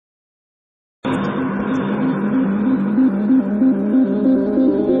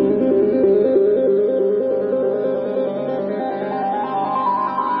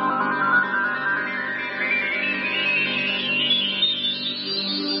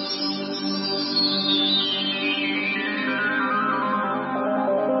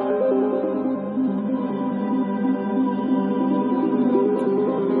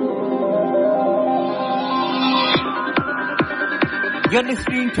You're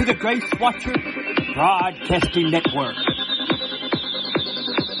listening to the Grace Watcher Broadcasting Network.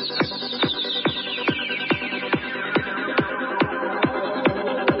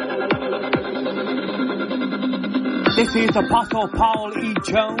 This is Apostle Paul E.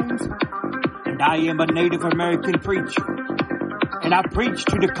 Jones, and I am a Native American preacher. And I preach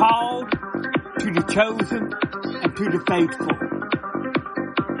to the called, to the chosen, and to the faithful.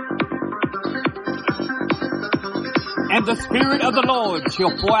 And the Spirit of the Lord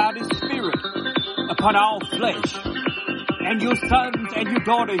shall pour out His Spirit upon all flesh. And your sons and your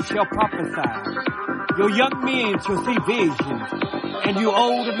daughters shall prophesy. Your young men shall see visions, and your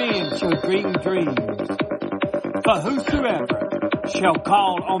older men shall dream dreams. For whosoever shall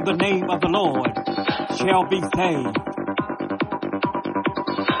call on the name of the Lord shall be saved.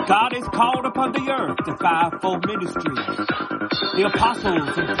 God has called upon the earth the fivefold ministries, the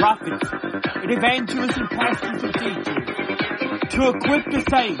apostles and prophets, and evangelists and pastors and teachers, to equip the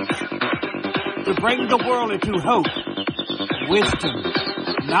saints, to bring the world into hope, wisdom,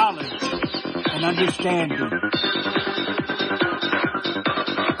 knowledge, and understanding.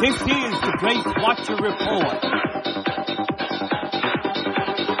 This is the Grace Watcher Report.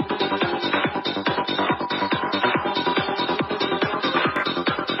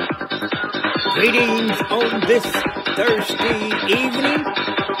 Greetings on this Thursday evening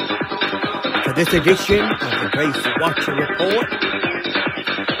for this edition of the Grace Watcher Report.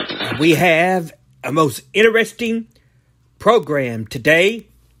 And we have a most interesting program today.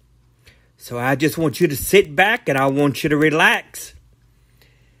 So I just want you to sit back and I want you to relax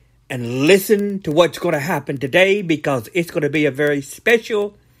and listen to what's going to happen today, because it's going to be a very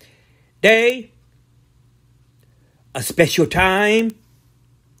special day, a special time.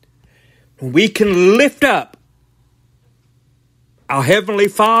 We can lift up our Heavenly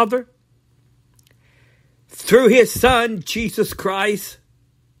Father through His Son, Jesus Christ,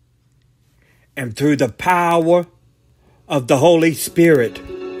 and through the power of the Holy Spirit.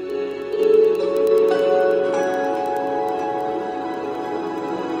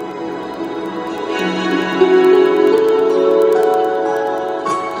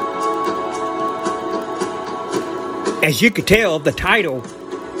 As you can tell, the title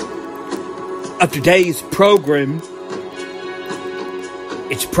of today's program,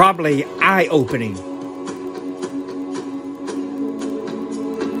 it's probably eye-opening.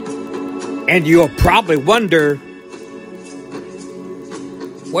 And you'll probably wonder,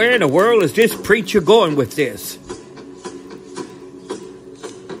 where in the world is this preacher going with this?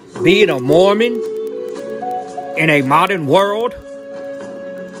 Being a Mormon in a modern world?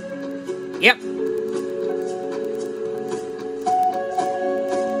 Yep.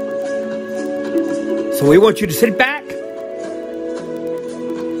 So we want you to sit back.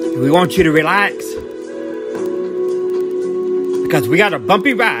 We want you to relax. Because we got a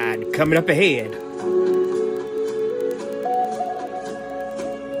bumpy ride coming up ahead.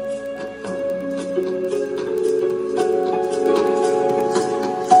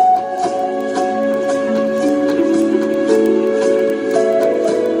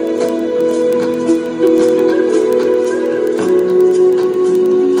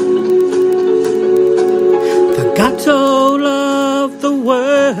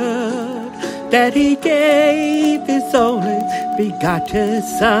 That He gave His only begotten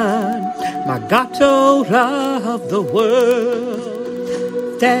Son. My God so loved the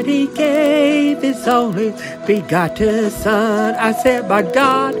world that He gave His only begotten Son. I said, my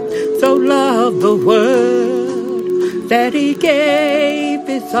God so loved the world that He gave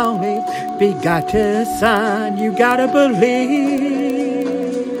His only begotten Son. You gotta believe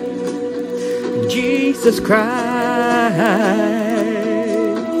in Jesus Christ.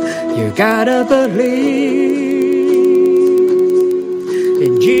 You gotta believe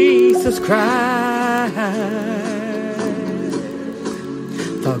in Jesus Christ.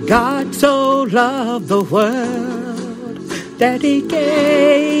 For God so loved the world that He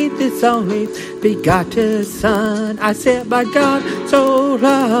gave His only begotten Son. I said, my God so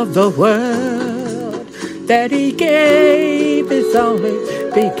loved the world that He gave His only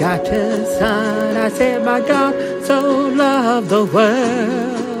begotten Son. I said, my God so loved the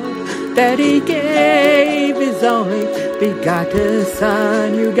world that He gave His only begotten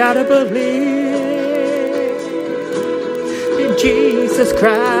Son. You gotta believe in Jesus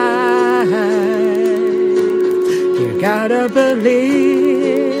Christ. You gotta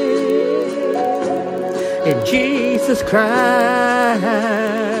believe in Jesus Christ.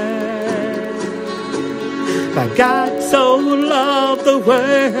 For God so loved the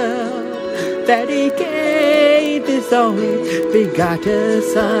world that He gave His only begotten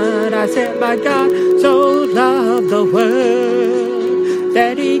Son. I said, my God so loved the world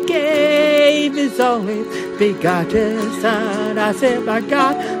that he gave his only begotten Son. I said, my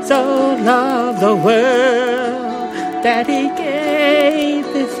God so loved the world that he gave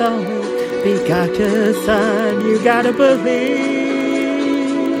his only begotten Son. You gotta believe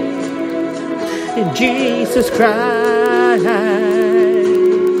in Jesus Christ.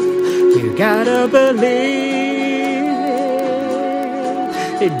 You gotta believe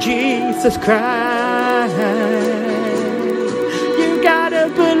in Jesus Christ. You gotta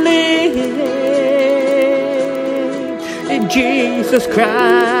believe in Jesus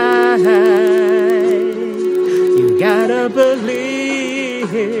Christ. You gotta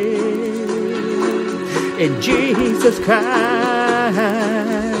believe in Jesus Christ.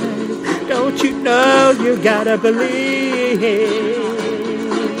 Don't you know you gotta believe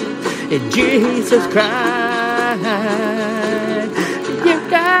in Jesus Christ? You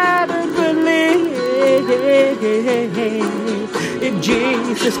gotta believe in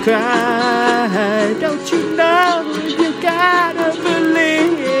Jesus Christ. Don't you know you gotta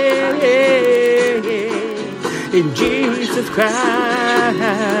believe in Jesus Christ?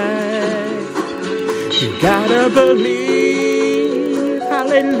 You gotta believe,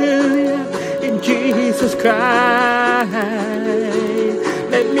 hallelujah, in Jesus Christ.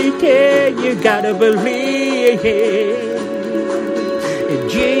 Let me tell you, gotta believe in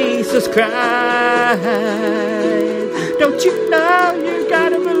Jesus Christ. Don't you know you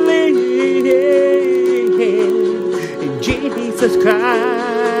gotta believe in Jesus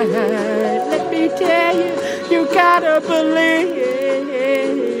Christ? Let me tell you, you gotta believe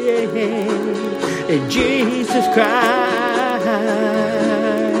in Jesus Christ.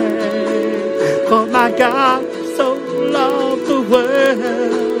 For my God so loved the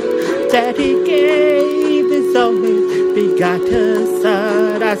world that he gave his only begotten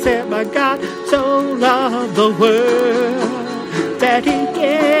Son. I said, my God so loved the world that he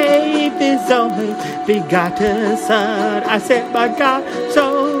gave his only begotten Son. I said, my God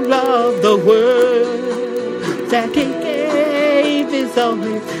so loved the world that he gave his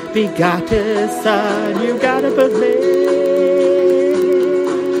only begotten Son. You gotta believe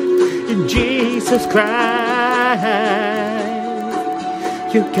in Jesus Christ.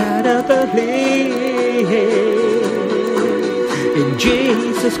 You gotta believe in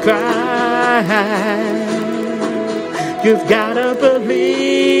Jesus Christ. You've gotta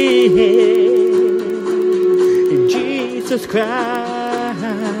believe in Jesus Christ.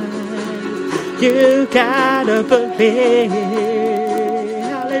 You gotta believe.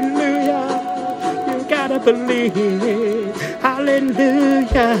 Hallelujah. You gotta believe.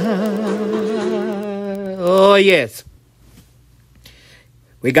 Hallelujah. Oh, yes.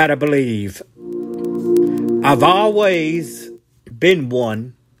 We gotta believe. I've always been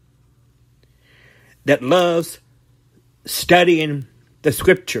one that loves studying the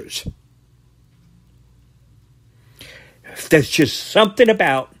scriptures. There's just something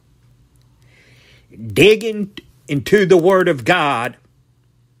about digging into the Word of God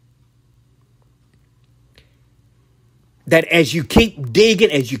that as you keep digging,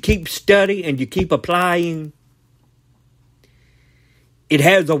 as you keep studying, and you keep applying, it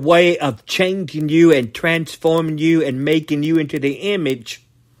has a way of changing you and transforming you and making you into the image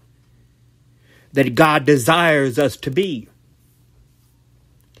that God desires us to be.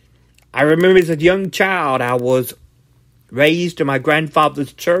 I remember as a young child, I was raised in my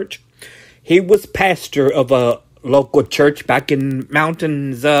grandfather's church. He was pastor of a local church back in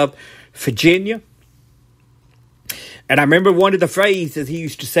mountains of Virginia. And I remember one of the phrases he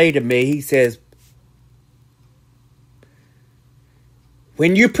used to say to me. He says,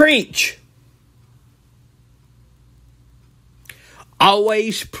 when you preach,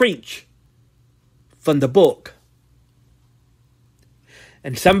 always preach from the book.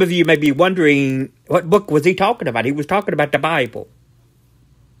 And some of you may be wondering, what book was he talking about? He was talking about the Bible.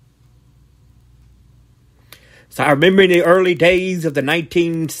 So I remember in the early days of the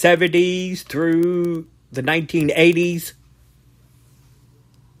 1970s through the 1980s,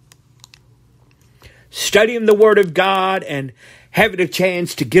 studying the Word of God and having a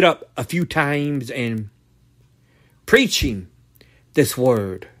chance to get up a few times and preaching this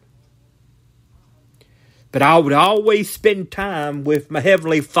Word. But I would always spend time with my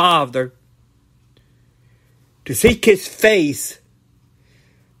Heavenly Father to seek His face,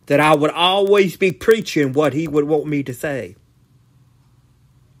 that I would always be preaching what He would want me to say.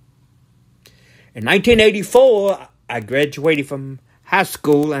 In 1984, I graduated from high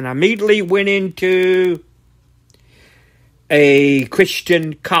school and I immediately went into a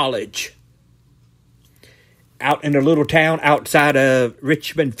Christian college out in a little town outside of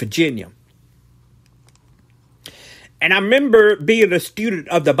Richmond, Virginia. And I remember being a student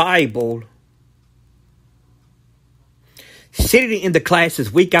of the Bible, sitting in the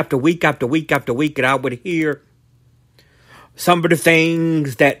classes week after week after week after week, and I would hear some of the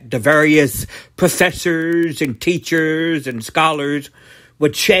things that the various professors and teachers and scholars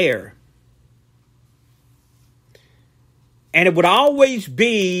would share. And it would always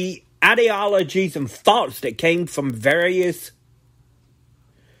be ideologies and thoughts that came from various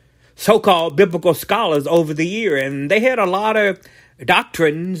so-called biblical scholars over the year. And they had a lot of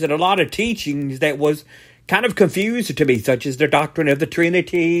doctrines and a lot of teachings that was kind of confusing to me, such as the doctrine of the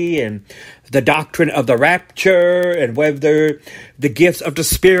Trinity and the doctrine of the rapture, and whether the gifts of the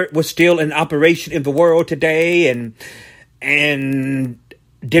Spirit was still in operation in the world today, and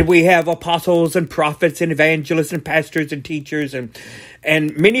did we have apostles and prophets and evangelists and pastors and teachers,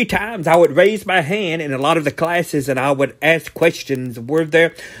 and many times I would raise my hand in a lot of the classes and I would ask questions. Were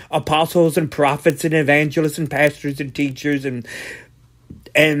there apostles and prophets and evangelists and pastors and teachers?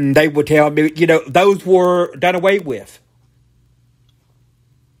 And they would tell me, those were done away with.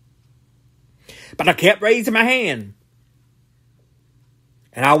 But I kept raising my hand.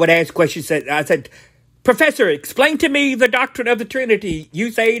 And I would ask questions. I said, Professor, explain to me the doctrine of the Trinity.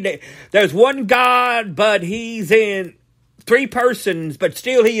 You say that there's one God, but he's in three persons, but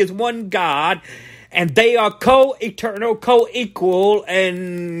still he is one God. And they are co-eternal, co-equal,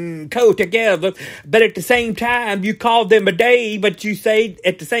 and co-together. But at the same time, you call them a day, but you say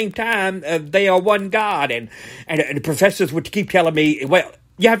at the same time, they are one God. And the professors would keep telling me, well,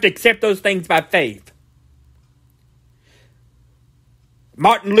 you have to accept those things by faith.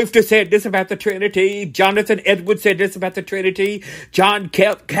 Martin Luther said this about the Trinity. Jonathan Edwards said this about the Trinity. John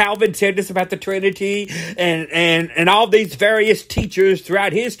Calvin said this about the Trinity. And all these various teachers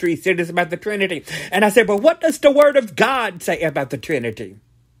throughout history said this about the Trinity. And I said, well, what does the Word of God say about the Trinity?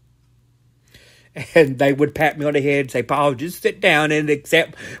 And they would pat me on the head and say, Paul, just sit down and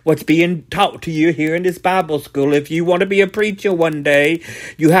accept what's being taught to you here in this Bible school. If you want to be a preacher one day,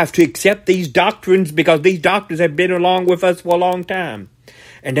 you have to accept these doctrines, because these doctrines have been along with us for a long time.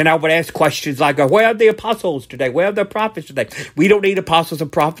 And then I would ask questions like, where are the apostles today? Where are the prophets today? We don't need apostles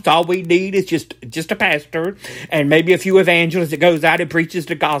and prophets. All we need is just a pastor and maybe a few evangelists that goes out and preaches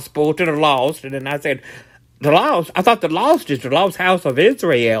the gospel to the lost. And then I said, the lost? I thought the lost is the lost house of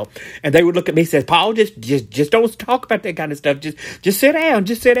Israel. And they would look at me and say, Paul, just don't talk about that kind of stuff. Just sit down.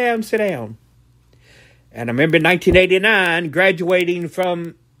 Just sit down. Sit down. And I remember in 1989, graduating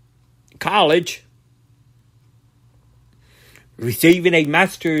from college, receiving a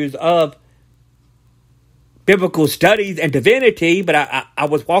master's of biblical studies and divinity, but I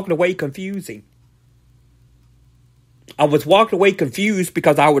was walking away confusing. I was walking away confused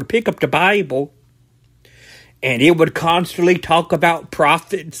because I would pick up the Bible and it would constantly talk about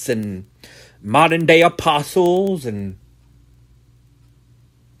prophets and modern day apostles and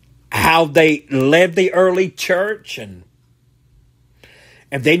how they led the early church. And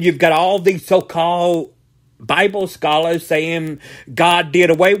then you've got all these so-called Bible scholars saying God did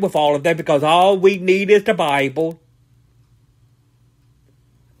away with all of that because all we need is the Bible.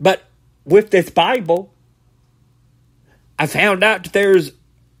 But with this Bible, I found out that there's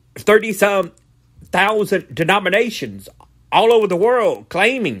 30-some thousand denominations all over the world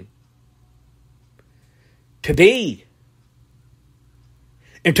claiming to be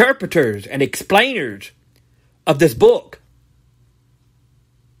interpreters and explainers of this book.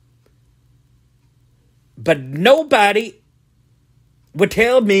 But nobody would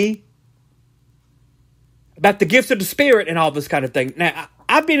tell me about the gifts of the Spirit and all this kind of thing. Now,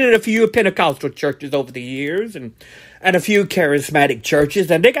 I've been in a few Pentecostal churches over the years and a few charismatic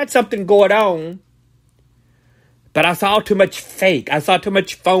churches, and they got something going on. But I saw too much fake. I saw too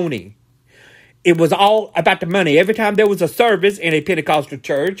much phony. It was all about the money. Every time there was a service in a Pentecostal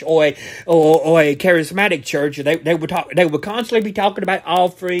church or a charismatic church, they would constantly be talking about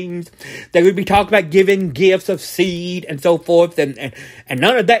offerings. They would be talking about giving gifts of seed and so forth. And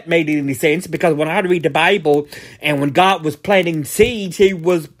none of that made any sense, because when I read the Bible and when God was planting seeds, he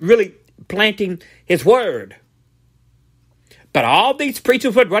was really planting his word. But all these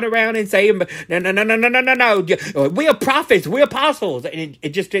preachers would run around and say, no. We are prophets, we are apostles. And it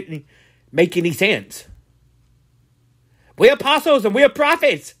just didn't make any sense. We're apostles and we're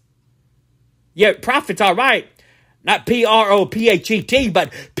prophets. Yeah, prophets, all right. Not Prophet,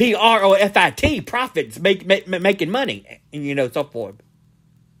 but Profit, prophets, making money, and so forth.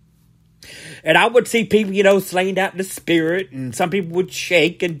 And I would see people, slain out in the spirit, and some people would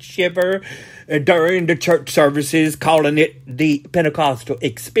shake and shiver during the church services, calling it the Pentecostal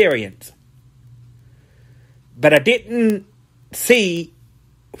experience. But I didn't see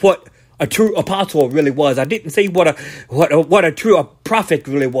what a true apostle really was. I didn't see what a true prophet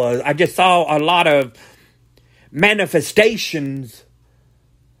really was. I just saw a lot of manifestations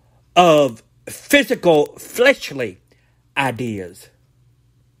of physical, fleshly ideas.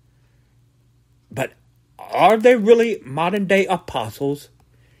 But are there really modern day apostles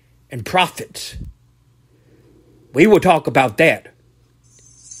and prophets? We will talk about that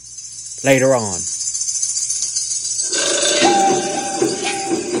later on.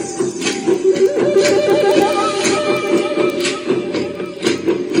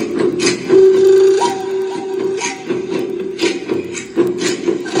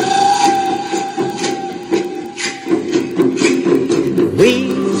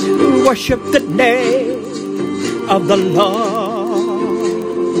 We worship the name of the Lord.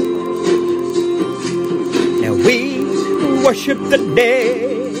 Now we worship the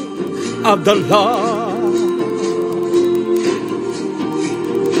name of the Lord.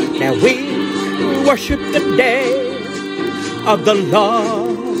 Now we worship the name of the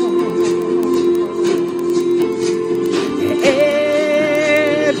Lord.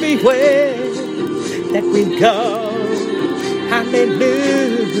 Everywhere that we go,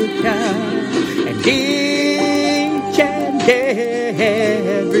 hallelujah, and each and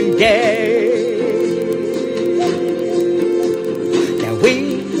every day. Now we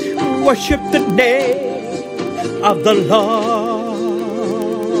worship the name of the Lord.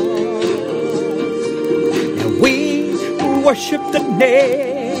 Now we worship the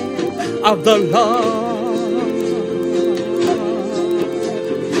name of the Lord.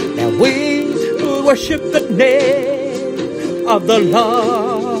 Now we worship the name of the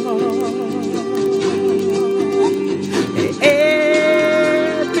Lord.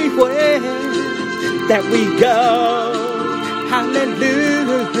 Everywhere that we go,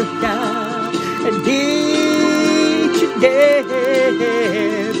 hallelujah, and each and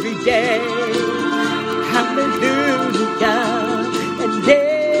every day, hallelujah, and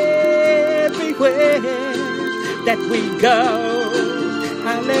everywhere that we go,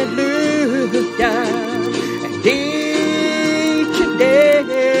 hallelujah, and each and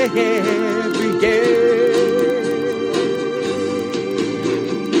every day.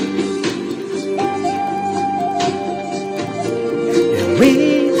 We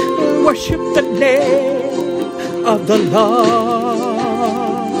worship the name of the Lord.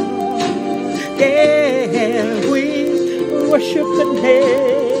 Yeah, we worship the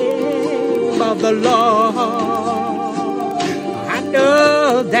name of the Lord. I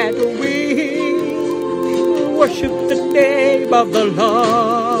know that we worship the name of the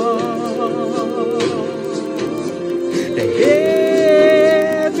Lord.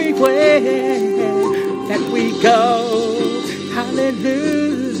 Everywhere that we go,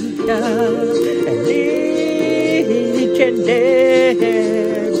 hallelujah, and each and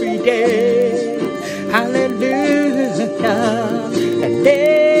every day, hallelujah, and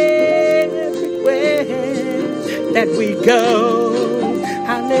everywhere that we go,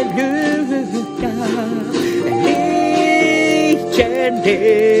 hallelujah, and each and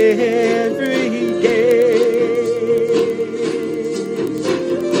every day,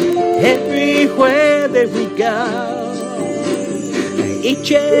 everywhere that we go,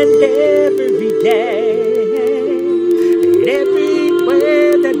 each and every day, and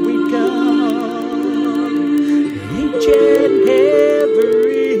everywhere that we go, each and every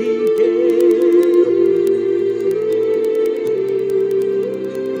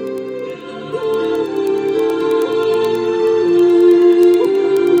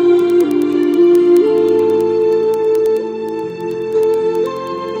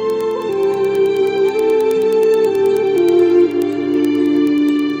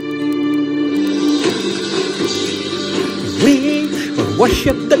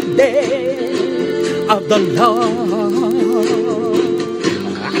worship the name of the Lord.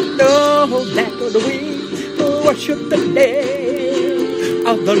 I know that we worship the name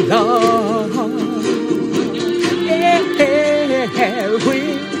of the Lord. Yeah, we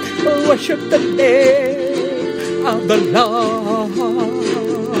worship the name of the Lord.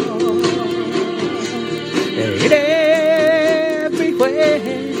 And everywhere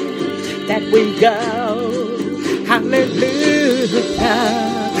that we go, hallelujah,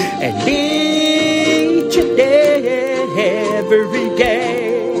 and each and every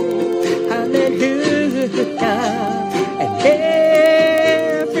day, hallelujah, and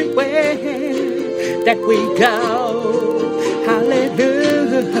everywhere that we go,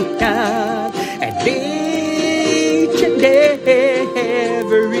 hallelujah, and each and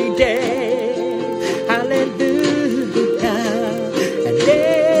every day, hallelujah, and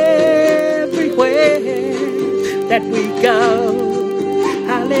everywhere that we go,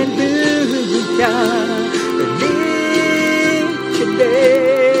 hallelujah.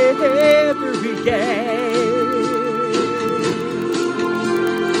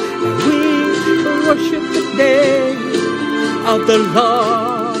 name of the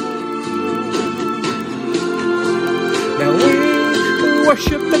Lord. Now we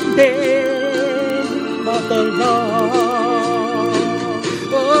worship the name of the Lord.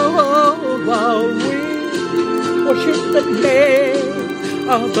 Oh, we worship the name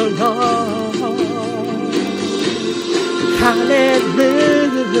of the Lord.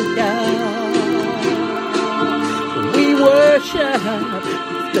 Hallelujah. We worship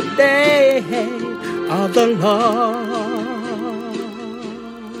the name of the Lord.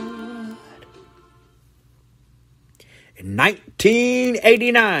 In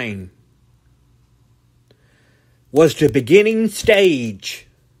 1989 was the beginning stage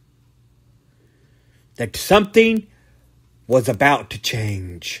that something was about to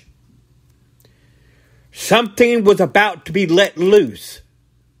change. Something was about to be let loose.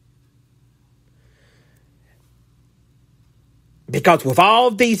 Because with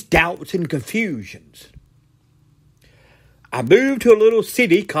all these doubts and confusions, I moved to a little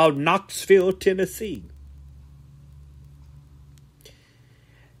city called Knoxville, Tennessee.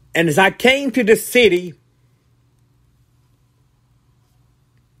 And as I came to the city,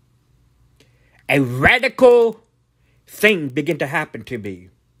 a radical thing began to happen to me.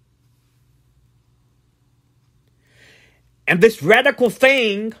 And this radical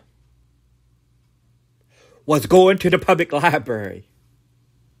thing was going to the public library.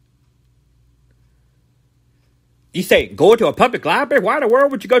 You say, go to a public library? Why in the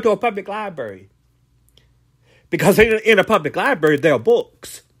world would you go to a public library? Because in a public library, there are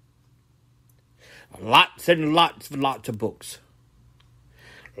books. Lots and lots and lots of books.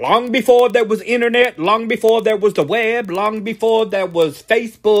 Long before there was internet, long before there was the web, long before there was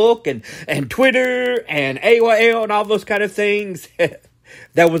Facebook and Twitter and AOL and all those kind of things,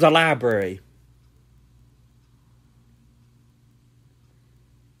 there was a library.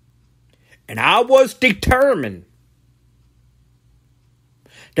 And I was determined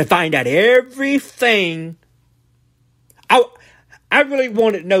to find out everything. I really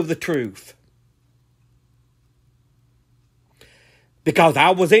wanted to know the truth. Because I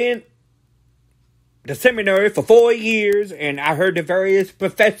was in the seminary for 4 years, and I heard the various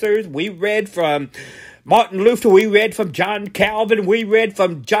professors. We read from Martin Luther, we read from John Calvin, we read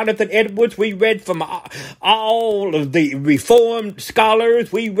from Jonathan Edwards, we read from all of the Reformed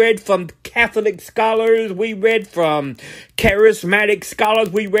scholars, we read from Catholic scholars, we read from charismatic scholars,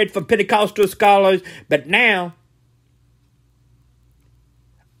 we read from Pentecostal scholars. But now,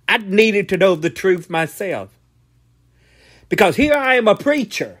 I needed to know the truth myself. Because here I am, a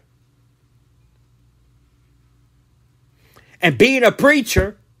preacher. And being a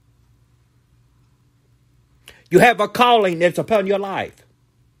preacher, you have a calling that's upon your life.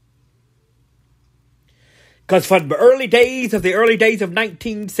 Because from the early days of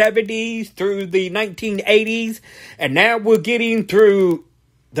 1970s through the 1980s, and now we're getting through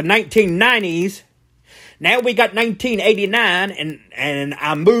the 1990s, now we got 1989, and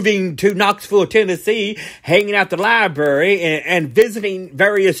I'm moving to Knoxville, Tennessee, hanging out the library and visiting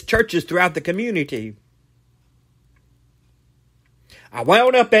various churches throughout the community. I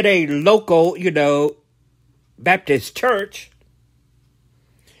wound up at a local, Baptist church.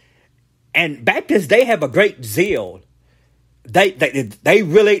 And Baptists, they have a great zeal. They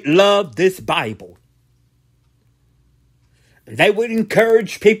really love this Bible. They would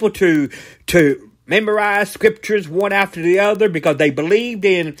encourage people to memorize scriptures one after the other because they believed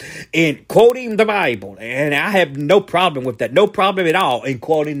in quoting the Bible. And I have no problem with that. No problem at all in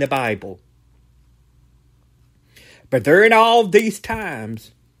quoting the Bible. But during all these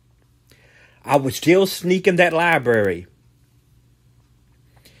times, I would still sneak in that library.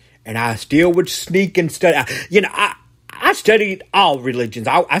 And I still would sneak and study. I studied all religions.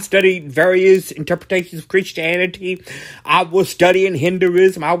 I studied various interpretations of Christianity. I was studying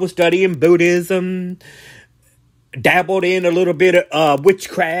Hinduism. I was studying Buddhism. Dabbled in a little bit of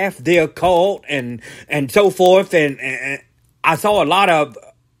witchcraft, the occult, and so forth. And I saw a lot of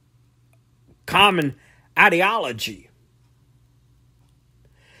common ideology.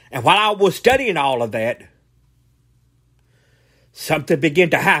 And while I was studying all of that, something began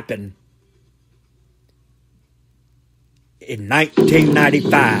to happen. In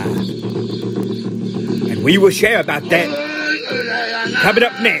 1995. And we will share about that coming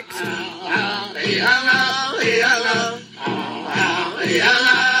up next.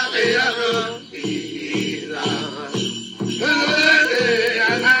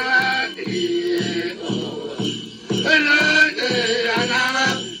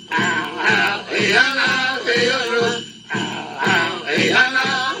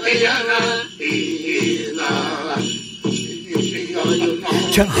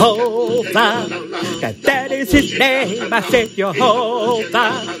 Jehovah, that is his name. I said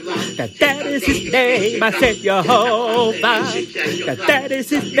Jehovah. That is his name. I said Jehovah. That is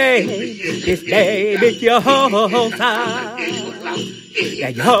his name. His name is Jehovah.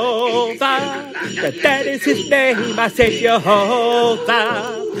 Yeah, Jehovah. That is his name. I said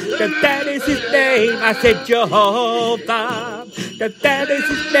Jehovah. That is his name. I said Jehovah. That is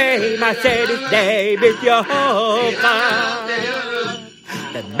his name. I said his name is Jehovah.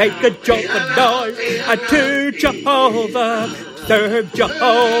 That make a joyful noise unto Jehovah. Serve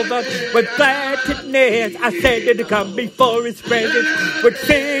Jehovah with gladness. I said to come before his presence with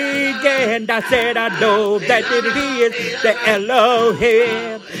singing. I said I know that it is the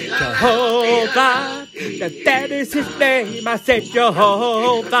Elohim. Jehovah. That is his name. I said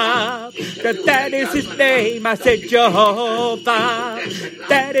Jehovah. That is his name. I said Jehovah.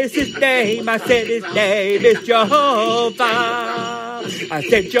 That is his name. I said his name is Jehovah. I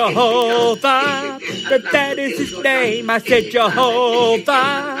said Jehovah. That is his name. I said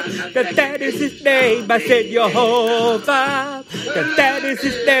Jehovah. That is his name. I said Jehovah. That is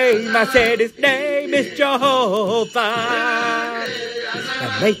his name. I said his name is Jehovah.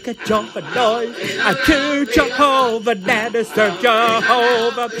 And make a joyful noise unto Jehovah. Now to serve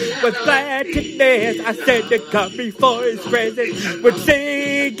Jehovah with gladness. I said to come before his presence with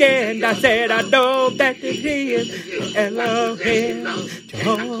singing. I said I know that it is Elohim.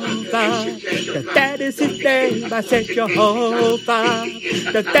 Jehovah. That is his name. I said Jehovah.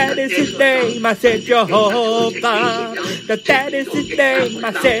 That is his name. I said Jehovah. That is his name.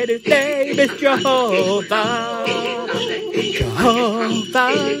 I said his name is Jehovah.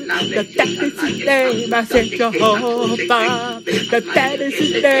 Jehovah, that is his name. I said Jehovah. That is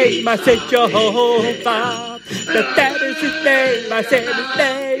his name. I said Jehovah. That is his name. I said his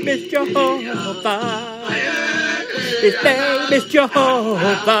name is Jehovah. His name is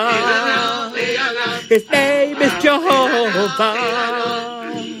Jehovah. His name is Jehovah.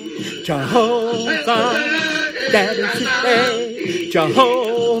 Jehovah, that is his name.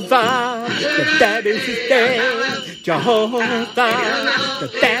 Jehovah, that is his name. Jehovah,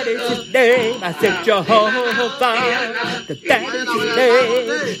 that is his name. I said Jehovah, that is his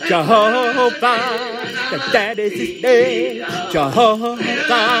name. Jehovah, that is his name. Jehovah,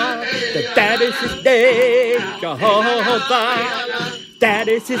 that is his name. Jehovah, that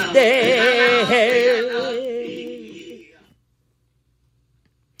is his name.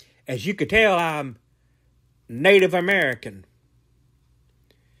 As you can tell, I'm Native American,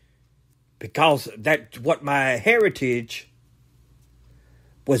 because that's what my heritage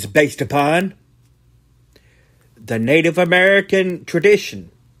was based upon, the Native American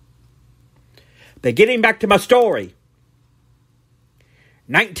tradition. But getting back to my story,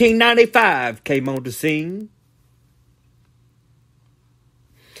 1995 came on the scene,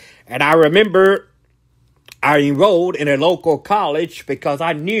 and I remember I enrolled in a local college because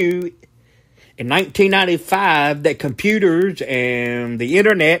I knew in 1995 that computers and the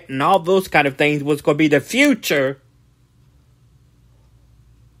internet and all those kind of things was going to be the future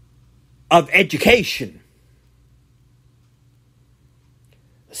of education.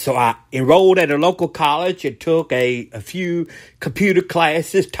 So I enrolled at a local college and took a few computer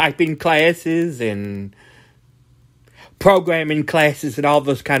classes, typing classes and programming classes and all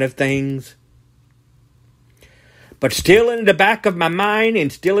those kind of things. But still in the back of my mind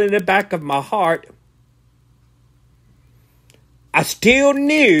and still in the back of my heart, I still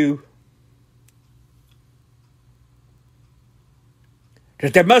knew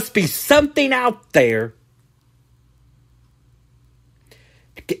that there must be something out there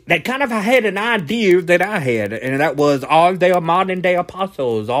that kind of I had an idea that I had, and that was, are there modern day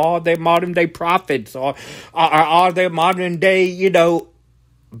apostles? Are there modern day prophets? Or are there modern day,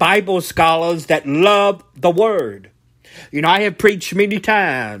 Bible scholars that love the word? I have preached many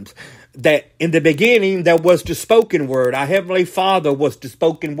times that in the beginning there was the spoken word. Our Heavenly Father was the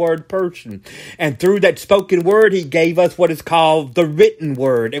spoken word person. And through that spoken word, He gave us what is called the written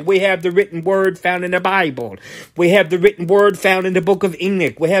word. And we have the written word found in the Bible. We have the written word found in the book of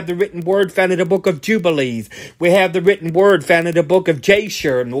Enoch. We have the written word found in the book of Jubilees. We have the written word found in the book of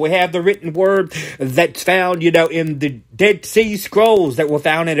Jasher. We have the written word that's found, in the Dead Sea Scrolls that were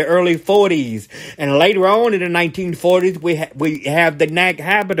found in the early 40s. And later on in the 1940s, we have the Nag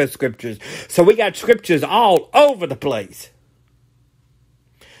Hammadi scriptures. So we got scriptures all over the place.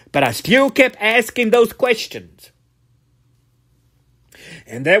 But I still kept asking those questions.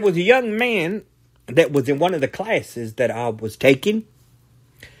 And there was a young man that was in one of the classes that I was taking.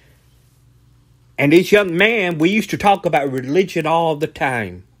 And this young man, we used to talk about religion all the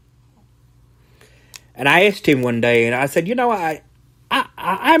time. And I asked him one day, and I said,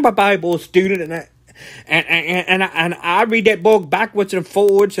 I'm a Bible student, And I read that book backwards and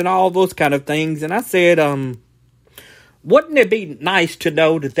forwards and all those kind of things. And I said, wouldn't it be nice to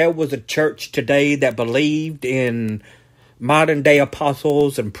know that there was a church today that believed in modern day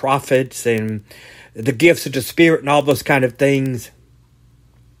apostles and prophets and the gifts of the Spirit and all those kind of things?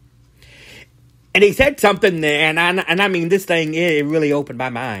 And he said something there, and I mean, this thing, it really opened my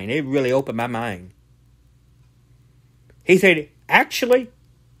mind. It really opened my mind. He said, actually,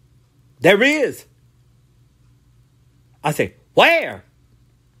 there is. I said, where?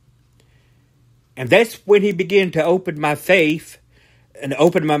 And that's when he began to open my faith and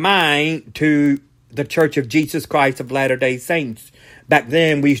open my mind to the Church of Jesus Christ of Latter-day Saints. Back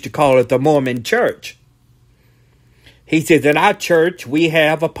then, we used to call it the Mormon Church. He says, in our church, we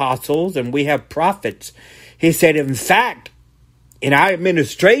have apostles and we have prophets. He said, in fact, in our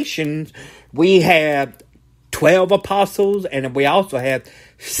administration, we have 12 apostles and we also have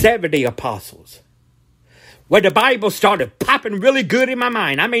 70 apostles. Where the Bible started popping really good in my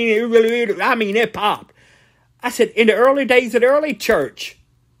mind. I mean, it popped. I said, in the early days of the early church,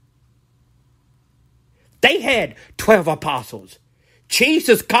 they had 12 apostles.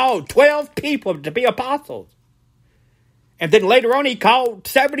 Jesus called 12 people to be apostles. And then later on, he called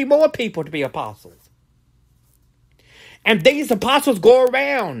 70 more people to be apostles. And these apostles go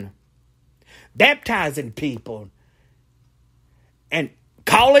around baptizing people and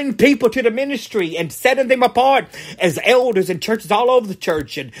calling people to the ministry and setting them apart as elders in churches all over the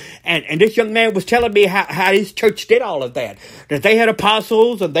church. And this young man was telling me how his church did all of that. That they had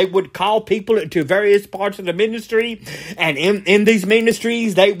apostles and they would call people into various parts of the ministry. And in these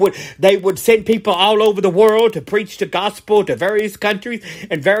ministries, they would send people all over the world to preach the gospel to various countries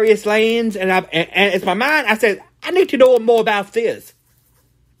and various lands. And it's my mind, I said, I need to know more about this.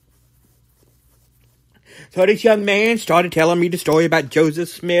 So this young man started telling me the story about Joseph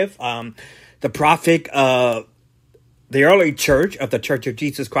Smith, the prophet of the early church of the Church of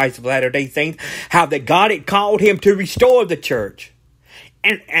Jesus Christ of Latter-day Saints, how that God had called him to restore the church.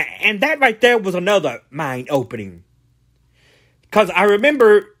 And that right there was another mind opening. Because I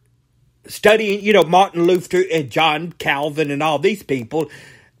remember studying, Martin Luther and John Calvin and all these people,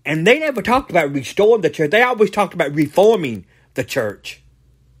 and they never talked about restoring the church. They always talked about reforming the church.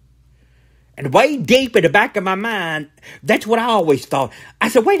 And way deep in the back of my mind, that's what I always thought. I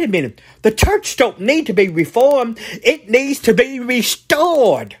said, wait a minute. The church don't need to be reformed. It needs to be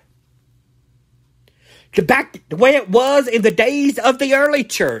restored. Back the way it was in the days of the early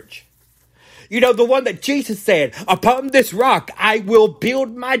church. The one that Jesus said, upon this rock I will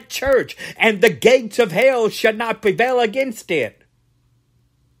build my church, and the gates of hell shall not prevail against it.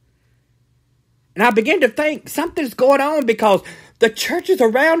 And I began to think something's going on because the churches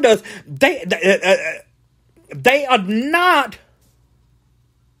around us, they are not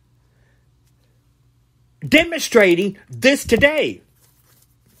demonstrating this today.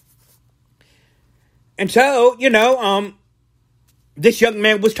 And so, this young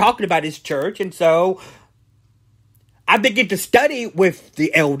man was talking about his church. And so I began to study with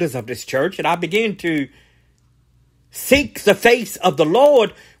the elders of this church. And I began to seek the face of the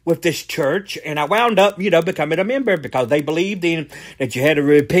Lord with this church, and I wound up, becoming a member because they believed in that you had to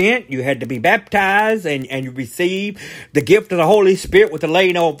repent, you had to be baptized, and you receive the gift of the Holy Spirit with the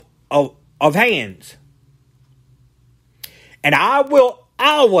laying of hands. And I will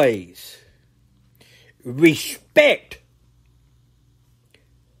always respect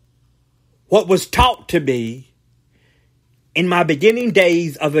what was taught to me in my beginning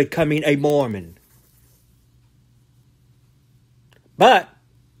days of becoming a Mormon. But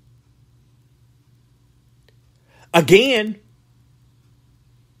again,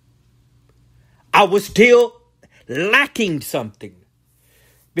 I was still lacking something.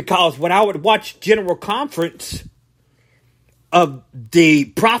 Because when I would watch General Conference of the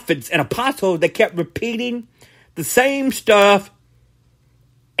prophets and apostles, they kept repeating the same stuff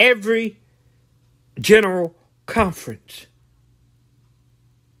every General Conference.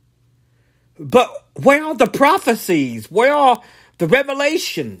 But where are the prophecies? Where are the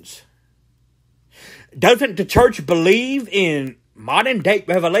revelations? Doesn't the church believe in modern day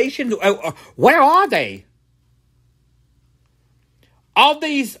revelations? Where are they? All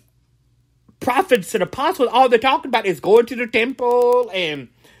these prophets and apostles, all they're talking about is going to the temple and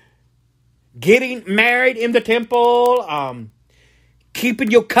getting married in the temple,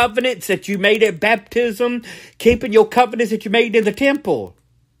 keeping your covenants that you made at baptism, keeping your covenants that you made in the temple.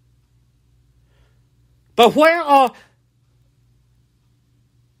 But where are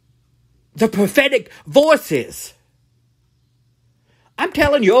the prophetic voices? I'm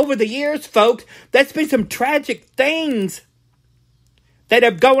telling you, over the years, folks, there's been some tragic things that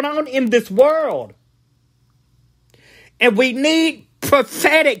have gone on in this world. And we need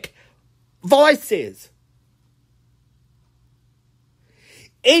prophetic voices.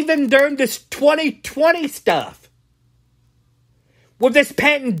 Even during this 2020 stuff, with this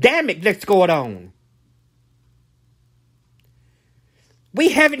pandemic that's going on, we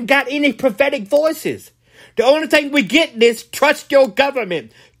haven't got any prophetic voices. The only thing we get is trust your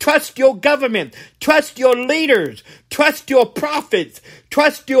government, trust your government, trust your leaders, trust your prophets,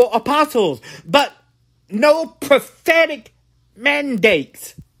 trust your apostles, but no prophetic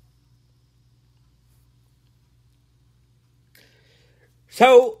mandates.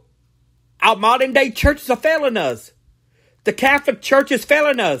 So, our modern day churches are failing us. The Catholic Church is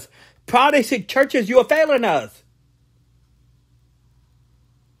failing us. Protestant churches, you are failing us.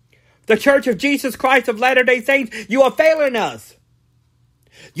 The Church of Jesus Christ of Latter-day Saints, you are failing us.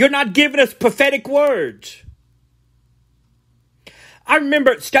 You're not giving us prophetic words. I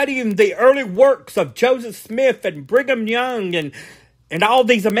remember studying the early works of Joseph Smith and Brigham Young and all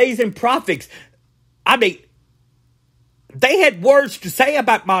these amazing prophets. I mean, they had words to say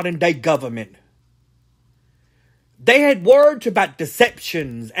about modern day government. They had words about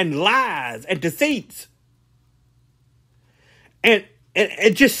deceptions and lies and deceits. And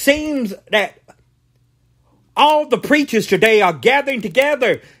it just seems that all the preachers today are gathering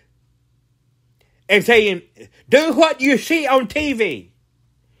together and saying, do what you see on TV.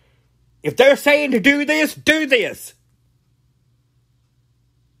 If they're saying to do this, do this.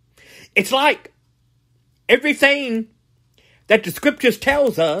 It's like everything that the scriptures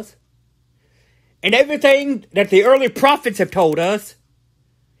tells us and everything that the early prophets have told us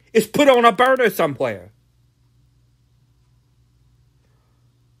is put on a burner somewhere.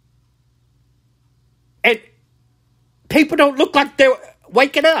 And people don't look like they're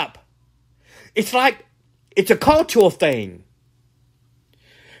waking up. It's like it's a cultural thing.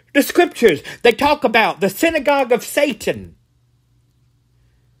 The scriptures, they talk about the synagogue of Satan,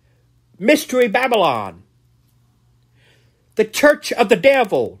 mystery Babylon, the church of the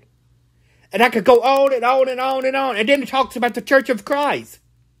devil. And I could go on and on and on and on. And then it talks about the church of Christ.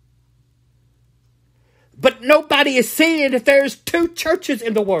 But nobody is seeing that there's two churches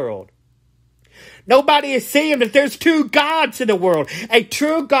in the world. Nobody is seeing that there's two gods in the world. A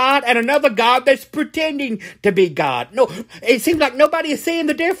true God and another God that's pretending to be God. No, it seems like nobody is seeing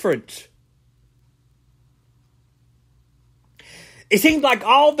the difference. It seems like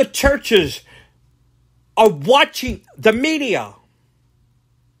all the churches are watching the media.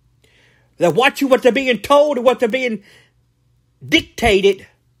 They're watching what they're being told and what they're being dictated.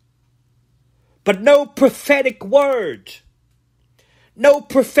 But no prophetic words. No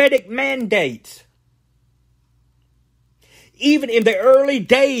prophetic mandates. Even in the early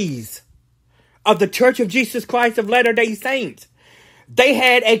days of the Church of Jesus Christ of Latter-day Saints, they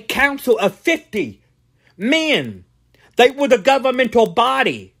had a council of 50 men. They were the governmental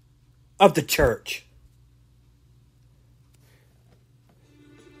body of the church.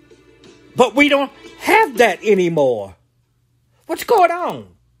 But we don't have that anymore. What's going on?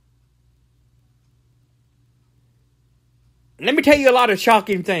 Let me tell you a lot of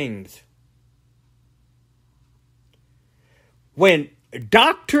shocking things. When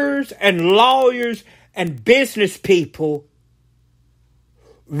doctors and lawyers and business people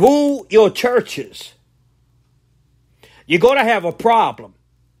rule your churches, you're going to have a problem.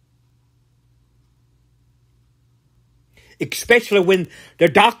 Especially when the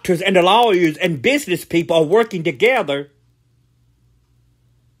doctors and the lawyers and business people are working together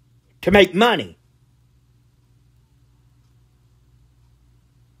to make money.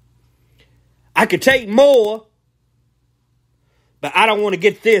 I could take more, but I don't want to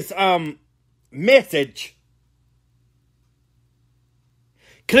get this message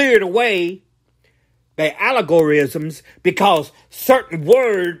cleared away by allegorisms, because certain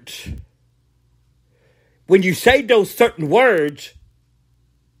words, when you say those certain words,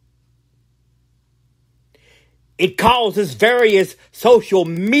 it causes various social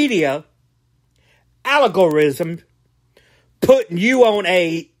media algorithms putting you on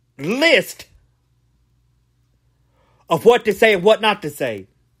a list of what to say and what not to say.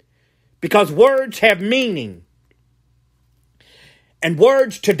 Because words have meaning. And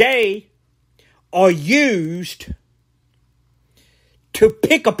words today are used to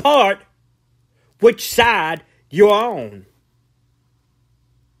pick apart which side you're on.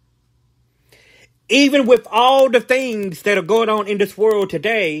 Even with all the things that are going on in this world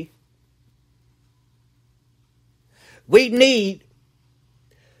today, we need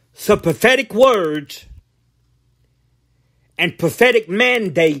some prophetic words and prophetic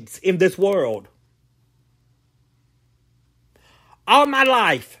mandates in this world. All my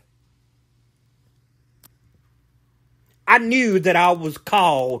life, I knew that I was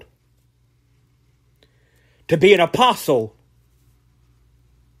called to be an apostle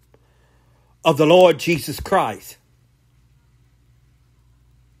of the Lord Jesus Christ.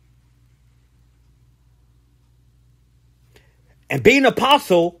 And being an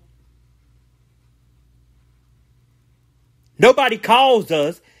apostle, nobody calls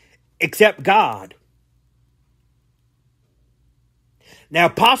us except God. Now,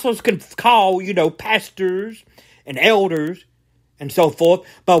 apostles can call, pastors and elders and so forth.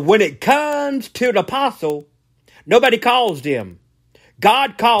 But when it comes to an apostle, nobody calls them.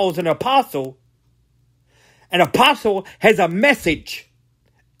 God calls an apostle. An apostle has a message,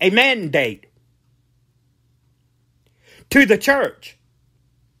 a mandate to the church.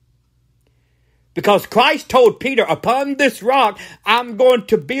 Because Christ told Peter, upon this rock, I'm going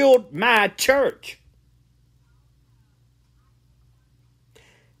to build my church.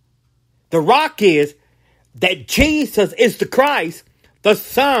 The rock is that Jesus is the Christ, the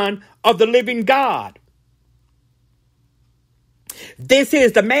Son of the living God. This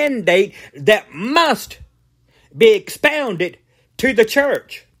is the mandate that must be expounded to the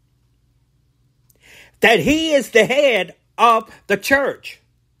church. That he is the head of the church.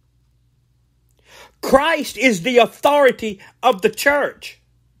 Christ is the authority of the church.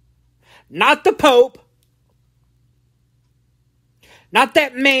 Not the Pope. Not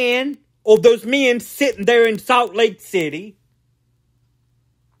that man or those men sitting there in Salt Lake City.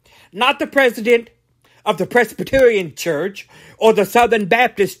 Not the president of the Presbyterian Church or the Southern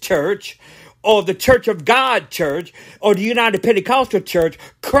Baptist Church or the Church of God Church or the United Pentecostal Church.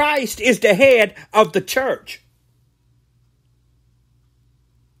 Christ is the head of the church.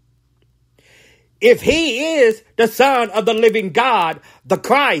 If he is the Son of the living God, the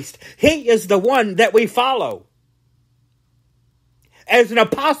Christ, he is the one that we follow. As an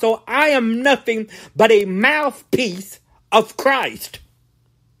apostle, I am nothing but a mouthpiece of Christ.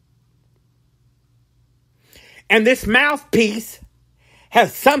 And this mouthpiece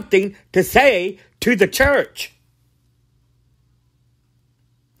has something to say to the church.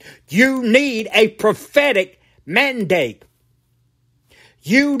 You need a prophetic mandate.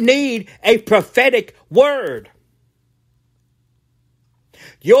 You need a prophetic word.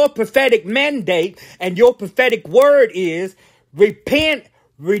 Your prophetic mandate and your prophetic word is repent,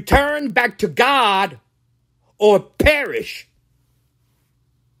 return back to God, or perish.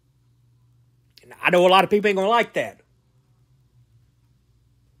 And I know a lot of people ain't going to like that.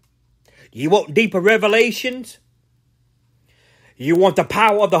 You want deeper revelations? You want the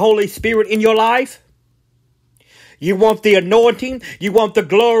power of the Holy Spirit in your life? You want the anointing? You want the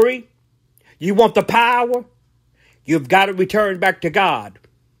glory? You want the power? You've got to return back to God.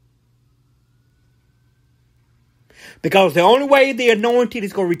 Because the only way the anointing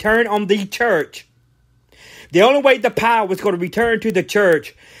is going to return on the church, the only way the power is going to return to the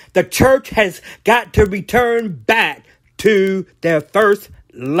church has got to return back to their first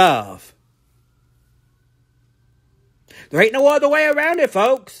love. There ain't no other way around it,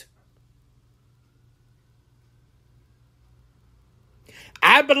 folks.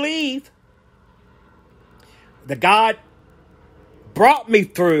 I believe that God brought me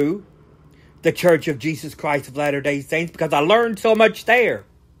through the Church of Jesus Christ of Latter-day Saints because I learned so much there.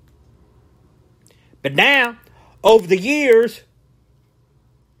 But now, over the years,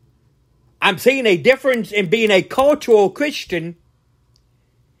 I'm seeing a difference in being a cultural Christian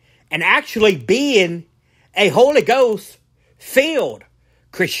and actually being a Holy Ghost filled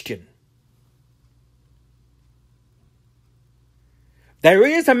Christian. There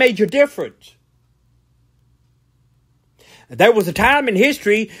is a major difference. There was a time in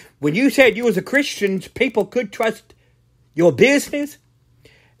history when you said you was a Christian, people could trust your business.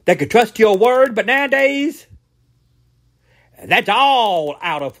 They could trust your word. But nowadays, that's all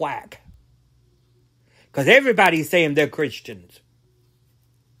out of whack. Because everybody's saying they're Christians.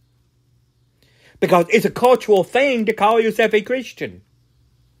 Because it's a cultural thing to call yourself a Christian.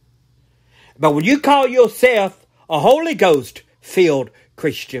 But when you call yourself a Holy Ghost filled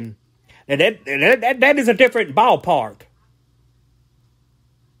Christian, that is a different ballpark.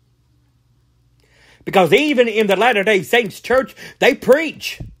 Because even in the Latter-day Saints church, they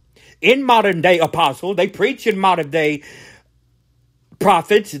preach in modern day apostles, they preach in modern day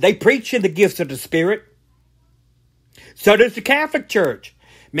prophets, they preach in the gifts of the Spirit. So does the Catholic Church,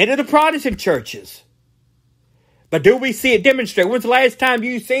 many of the Protestant churches. But do we see it demonstrate? When's the last time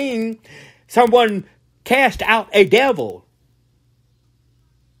you seen someone cast out a devil?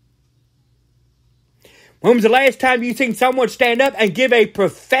 When was the last time you seen someone stand up and give a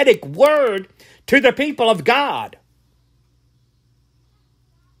prophetic word to the people of God?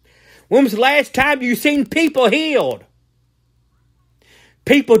 When was the last time you seen people healed?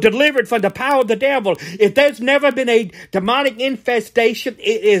 people delivered from the power of the devil. If there's never been a demonic infestation,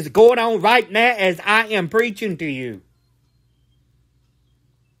 it is going on right now as I am preaching to you.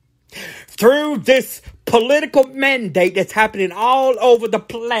 Through this political mandate that's happening all over the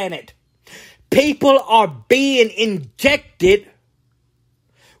planet, people are being injected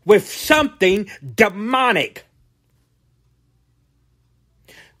with something demonic.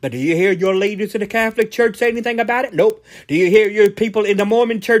 But do you hear your leaders in the Catholic Church say anything about it? Nope. Do you hear your people in the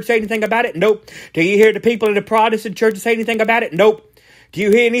Mormon Church say anything about it? Nope. Do you hear the people in the Protestant Church say anything about it? Nope. Do you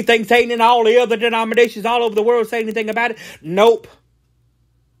hear anything saying in all the other denominations all over the world say anything about it? Nope.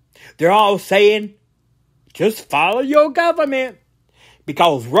 They're all saying, just follow your government.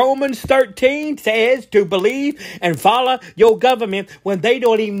 Because Romans 13 says to believe and follow your government when they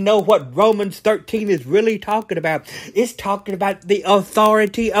don't even know what Romans 13 is really talking about. It's talking about the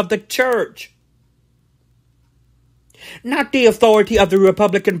authority of the church. Not the authority of the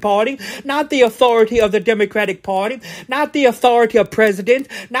Republican Party, not the authority of the Democratic Party, not the authority of presidents,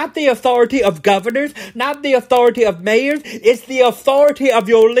 not the authority of governors, not the authority of mayors. It's the authority of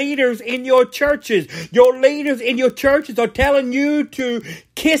your leaders in your churches. Your leaders in your churches are telling you to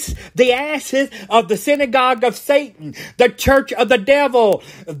kiss the asses of the synagogue of Satan, the church of the devil,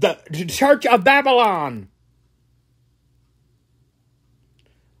 the church of Babylon.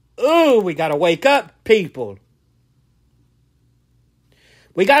 Ooh, we got to wake up, people.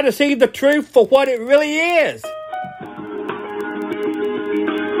 We got to see the truth for what it really is.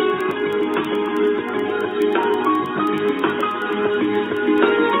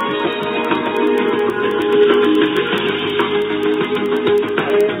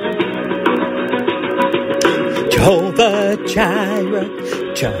 Jehovah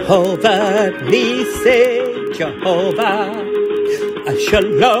Jireh, Jehovah Nissi, Jehovah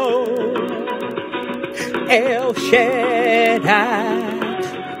Shalom, El Shaddai.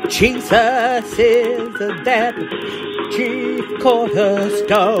 Jesus is that chief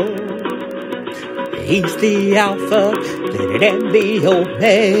cornerstone. He's the Alpha and the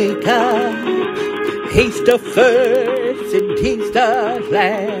Omega. He's the first and he's the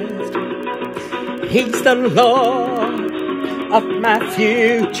last. He's the Lord of my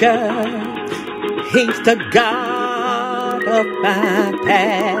future. He's the God of my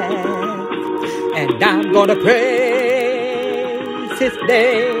past. And I'm gonna praise His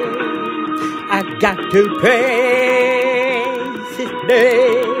name. I got to praise His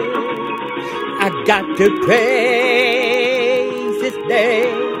name. I got to praise His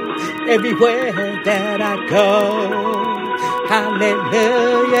name everywhere that I go.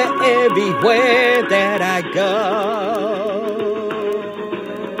 Hallelujah, everywhere that I go.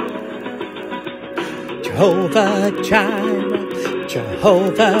 Jehovah Jireh,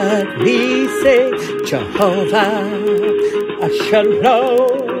 Jehovah Nissi, Jehovah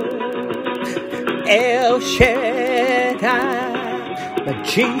Shalom, El Shaddai. But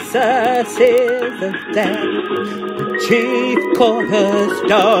Jesus is the chief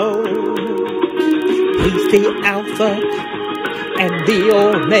cornerstone. He's the Alpha and the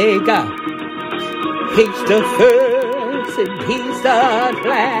Omega. He's the first and He's the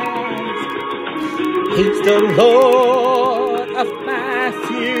last. He's the Lord of my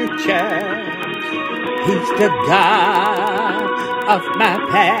future. He's the God of my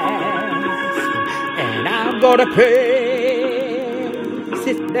past. And I'm gonna praise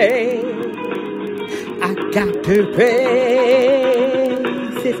His name. I got to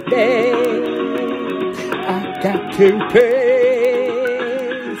praise His name. I got to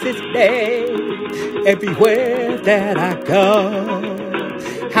praise His name everywhere that I go.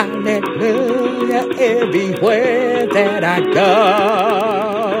 Hallelujah, everywhere that I go.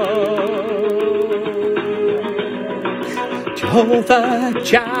 Jehovah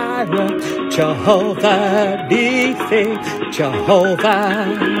Jireh, Jehovah Nissi,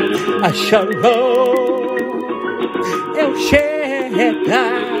 Jehovah Shalom, El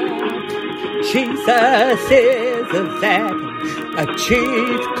Shaddai. Jesus is that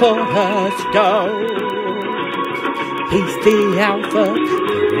chief cornerstone. He's the Alpha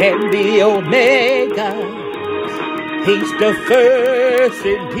and the Omega. He's the first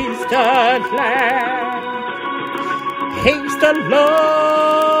and He's the last. He's the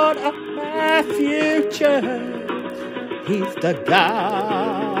Lord of my future. He's the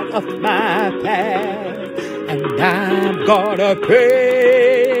God of my past. And I'm gonna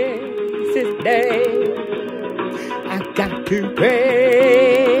praise His name. I got to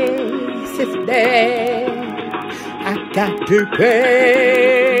praise His name. I got to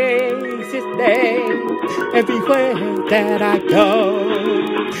praise His name everywhere that I go.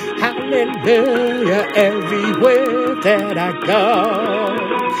 Hallelujah, everywhere that I go.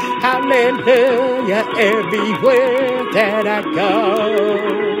 Hallelujah, everywhere that I go.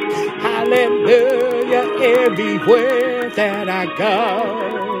 Hallelujah, everywhere that I go.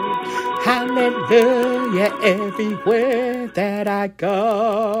 Hallelujah, everywhere that I go.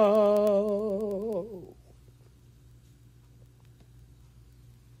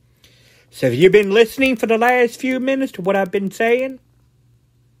 So have you been listening for the last few minutes to what I've been saying?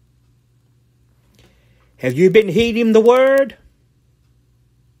 Have you been heeding the word?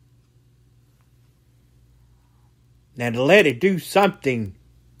 Now let it do something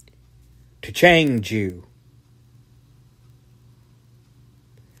to change you.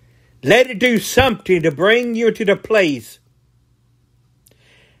 Let it do something to bring you to the place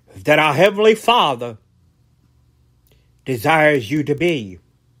that our Heavenly Father desires you to be.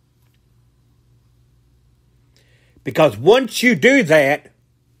 Because once you do that,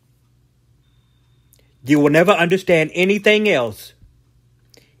 you will never understand anything else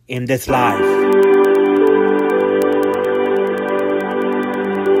in this life.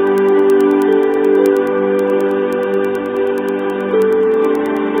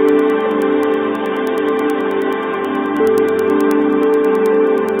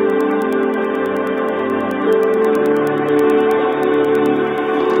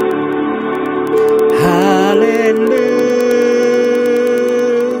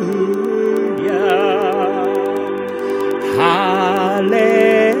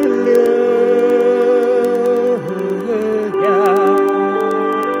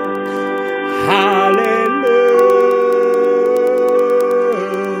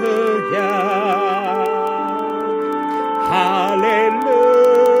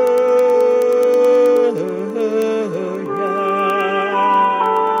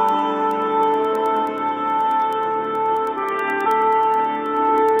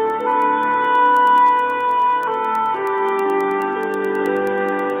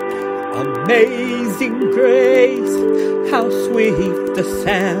 Amazing grace, how sweet the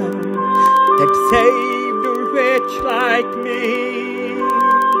sound that saved a wretch like me.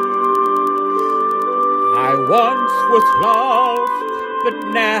 I once was lost, but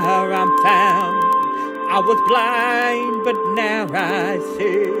now I'm found. I was blind, but now I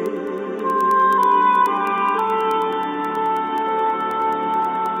see.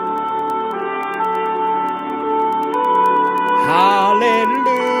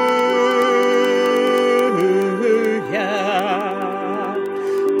 Hallelujah.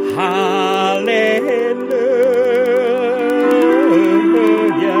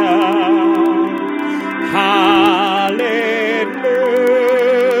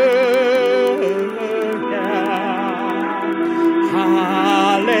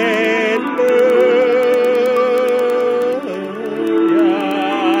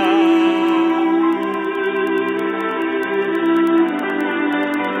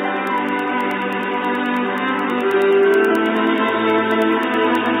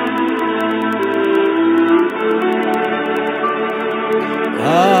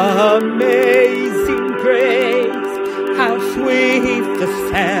 Amazing grace, how sweet the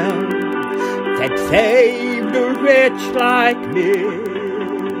sound that saved a wretch like me.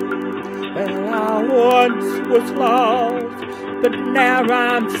 Well, I once was lost, but now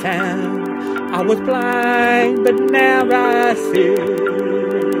I'm found. I was blind, but now I see.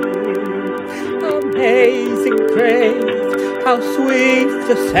 Amazing grace, how sweet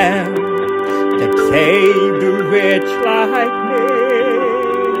the sound that saved a wretch like me.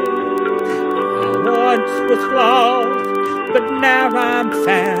 Once was lost, but now I'm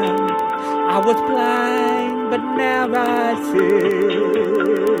found. I was blind, but now I see.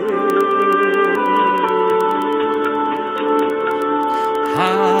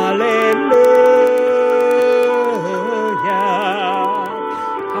 Hallelujah,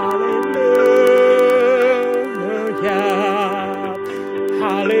 hallelujah,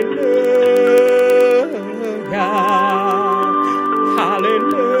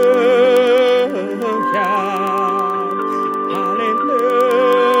 hallelujah,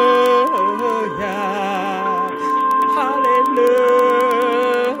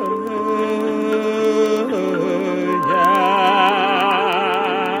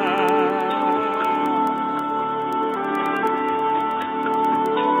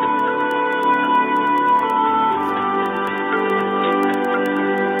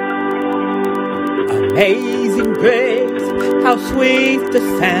 Amazing grace, how sweet the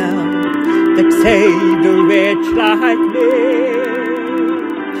sound that saved a wretch like me.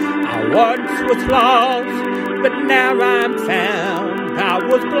 I once was lost, but now I'm found. I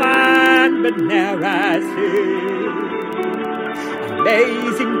was blind, but now I see.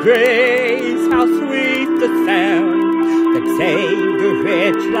 Amazing grace, how sweet the sound that saved a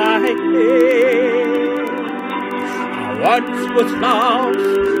wretch like me. I once was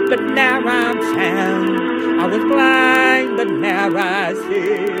lost, but now I'm found. I was blind, but now I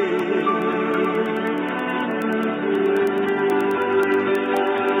see.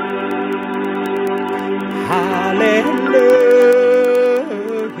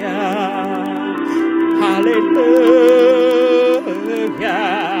 Hallelujah, hallelujah,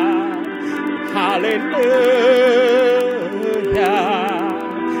 hallelujah,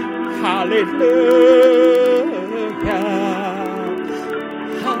 hallelujah, hallelujah,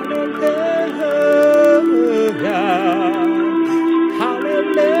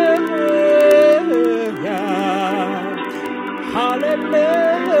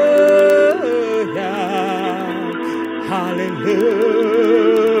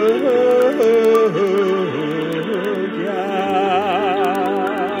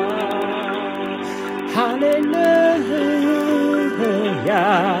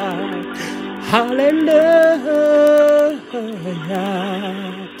 hallelujah,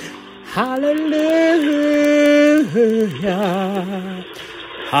 hallelujah,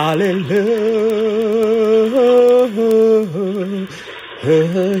 hallelujah.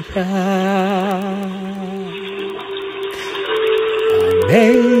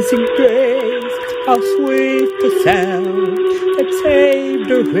 Amazing grace, how sweet the sound that saved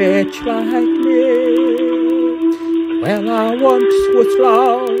a wretch like me. Well, I once was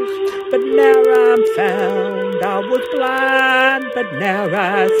lost, but now I'm found. I was blind, but now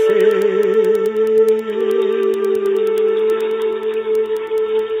I see.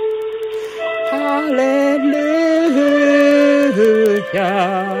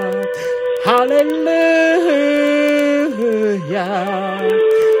 Hallelujah, hallelujah,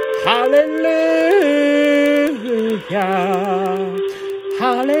 hallelujah,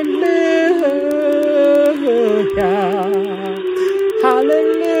 hallelujah,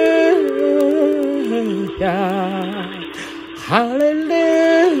 hallelujah, hallelujah,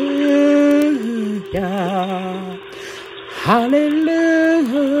 hallelujah,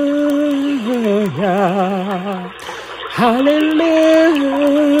 hallelujah.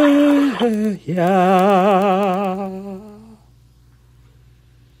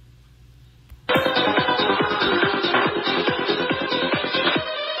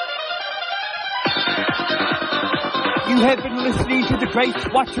 You have been listening to the Grace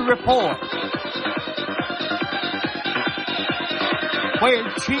Watcher Report, where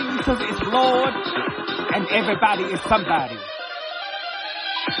Jesus is Lord and everybody is somebody.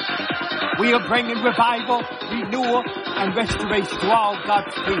 We are bringing revival, renewal, and restoration to all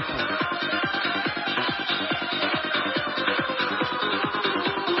God's people.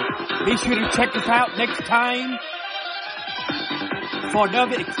 Be sure to check us out next time for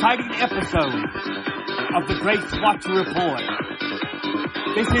another exciting episode of the Grace Watcher Report.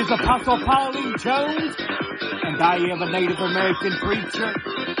 This is Apostle Pauline Jones, and I am a Native American preacher,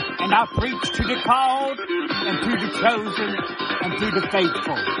 and I preach to the called, and to the chosen, and to the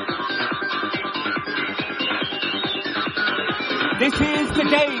faithful. This is the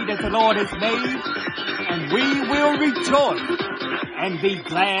day that the Lord has made, and we will rejoice and be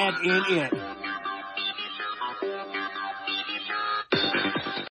glad in it.